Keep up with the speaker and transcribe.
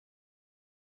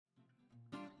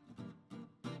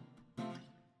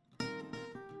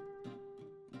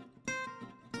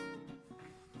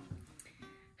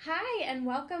Hi and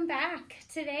welcome back.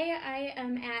 Today I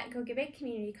am at Gogebic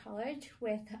Community College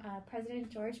with President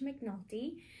George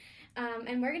McNulty,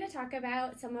 and we're going to talk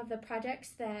about some of the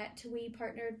projects that we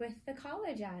partnered with the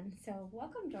college on. So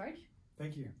welcome, George.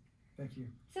 Thank you. Thank you.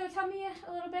 So tell me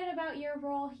a little bit about your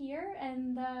role here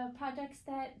and the projects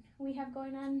that we have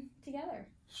going on together.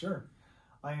 Sure.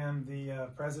 I am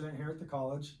the president here at the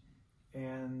college,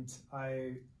 and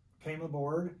I came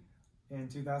aboard in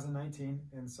 2019,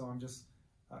 and so I'm just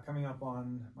coming up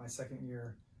on my second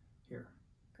year here.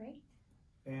 Great.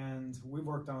 And we've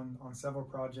worked on several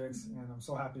projects, and I'm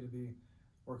so happy to be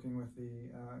working with the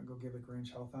Gogebic Range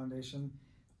Health Foundation.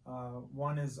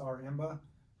 One is our EMBA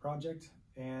project,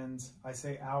 and I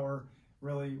say our,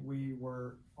 really we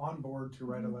were on board to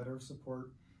write a letter of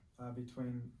support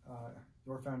between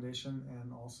your foundation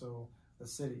and also the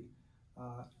city.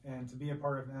 And to be a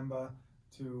part of EMBA,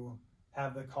 to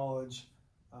have the college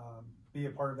be a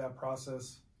part of that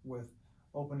process with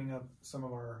opening up some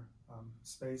of our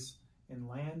space in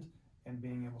land and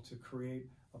being able to create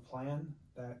a plan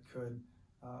that could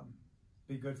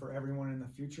be good for everyone in the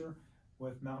future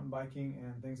with mountain biking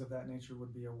and things of that nature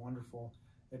would be a wonderful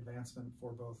advancement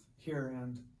for both here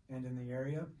and in the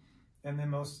area. And then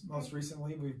most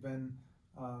recently we've been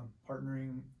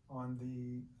partnering on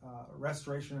the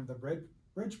restoration of the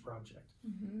bridge project.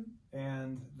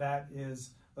 And that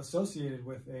is associated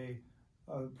with a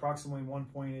approximately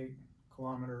 1.8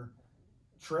 kilometer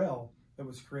trail that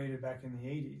was created back in the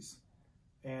 80s.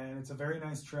 And it's a very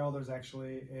nice trail. There's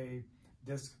actually a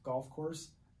disc golf course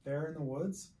there in the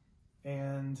woods.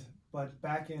 But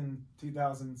back in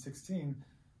 2016,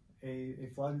 a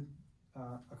flood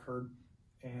occurred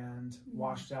and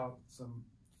washed out some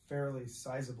fairly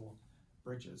sizable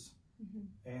bridges.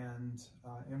 And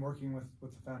working with the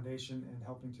foundation and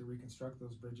helping to reconstruct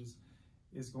those bridges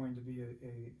is going to be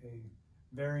a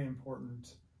very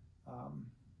important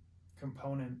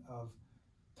component of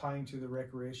tying to the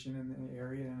recreation in the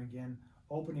area, and again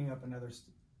opening up another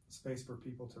space for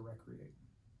people to recreate.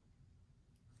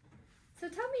 So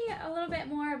tell me a little bit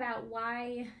more about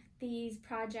why these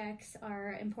projects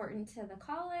are important to the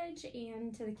college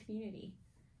and to the community.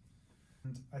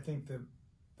 And I think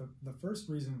the first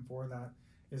reason for that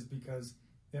is because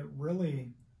it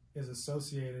really is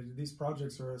associated, these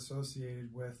projects are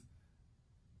associated with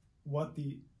what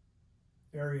the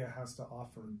area has to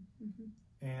offer.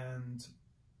 And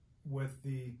with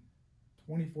the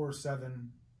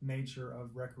 24/7 nature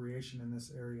of recreation in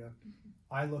this area,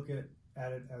 I look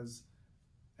at it as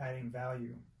adding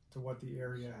value to what the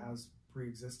area has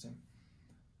pre-existing.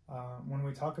 When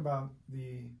we talk about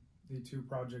the two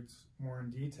projects more in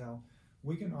detail,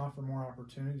 we can offer more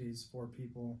opportunities for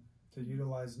people to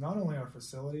utilize not only our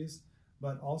facilities,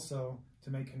 but also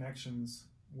to make connections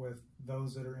with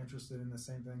those that are interested in the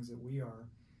same things that we are.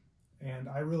 And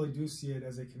I really do see it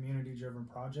as a community-driven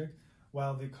project.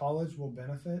 While the college will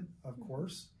benefit, of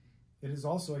course, it is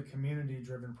also a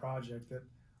community-driven project that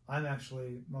I'm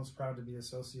actually most proud to be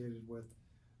associated with,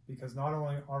 because not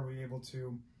only are we able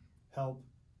to help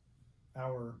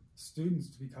our students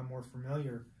to become more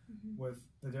familiar with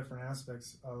the different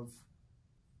aspects of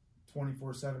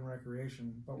 24/7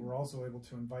 recreation, but we're also able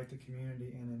to invite the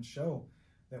community in and show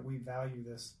that we value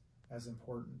this as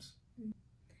important.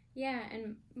 Yeah,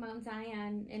 and Mount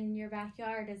Zion in your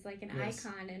backyard is like an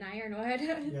icon in Ironwood.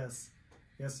 Yes,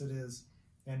 it is.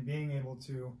 And being able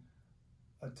to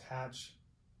attach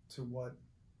to what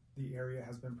the area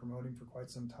has been promoting for quite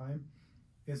some time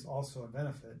is also a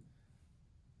benefit.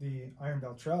 The Iron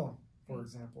Belt Trail, for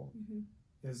example,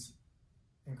 is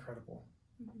incredible.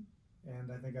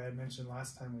 And I think I had mentioned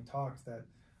last time we talked that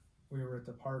we were at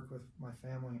the park with my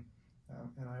family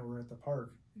and I were at the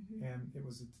park, and it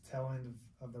was at the tail end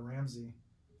of the Ramsey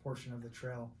portion of the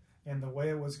trail. And the way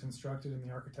it was constructed and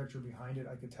the architecture behind it,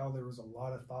 I could tell there was a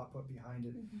lot of thought put behind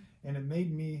it. And it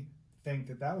made me think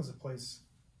that that was a place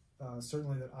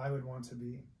certainly that I would want to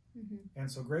be. And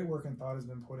so great work and thought has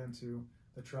been put into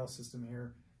the trail system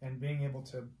here, and being able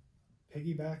to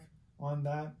piggyback on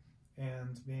that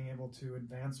and being able to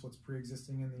advance what's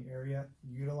pre-existing in the area,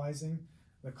 utilizing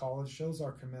the college, shows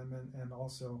our commitment and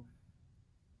also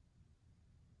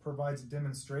provides a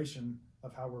demonstration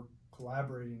of how we're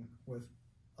collaborating with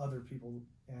other people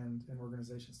and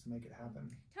organizations to make it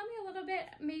happen. Tell me a little bit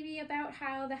maybe about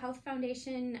how the Health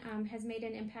Foundation has made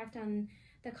an impact on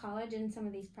the college and some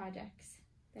of these projects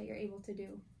that you're able to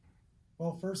do.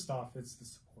 Well, first off, it's the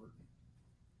support.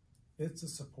 It's the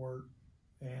support,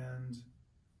 and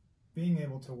being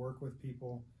able to work with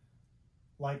people,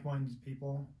 like-minded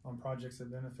people, on projects that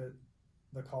benefit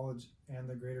the college and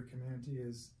the greater community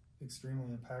is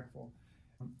extremely impactful.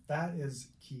 That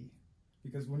is key.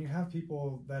 because when you have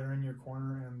people that are in your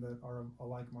corner and that are a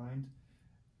like mind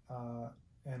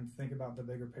and think about the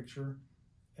bigger picture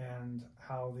and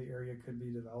how the area could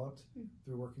be developed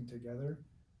through working together,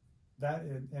 that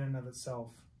in and of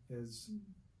itself is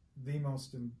the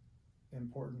most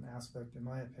important aspect, in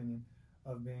my opinion,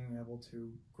 of being able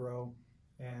to grow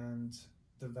and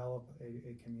develop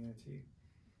a community.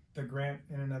 The grant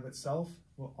in and of itself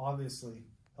will obviously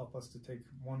help us to take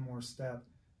one more step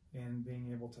in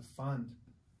being able to fund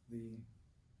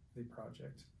the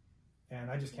project. And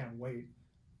I just can't wait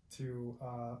to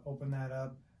open that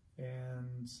up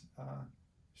and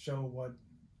show what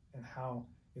and how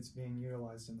it's being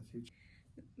utilized in the future.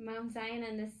 Mount Zion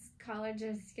and this college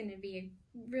is going to be a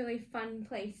really fun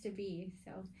place to be.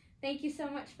 So thank you so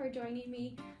much for joining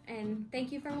me, and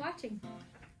thank you for watching.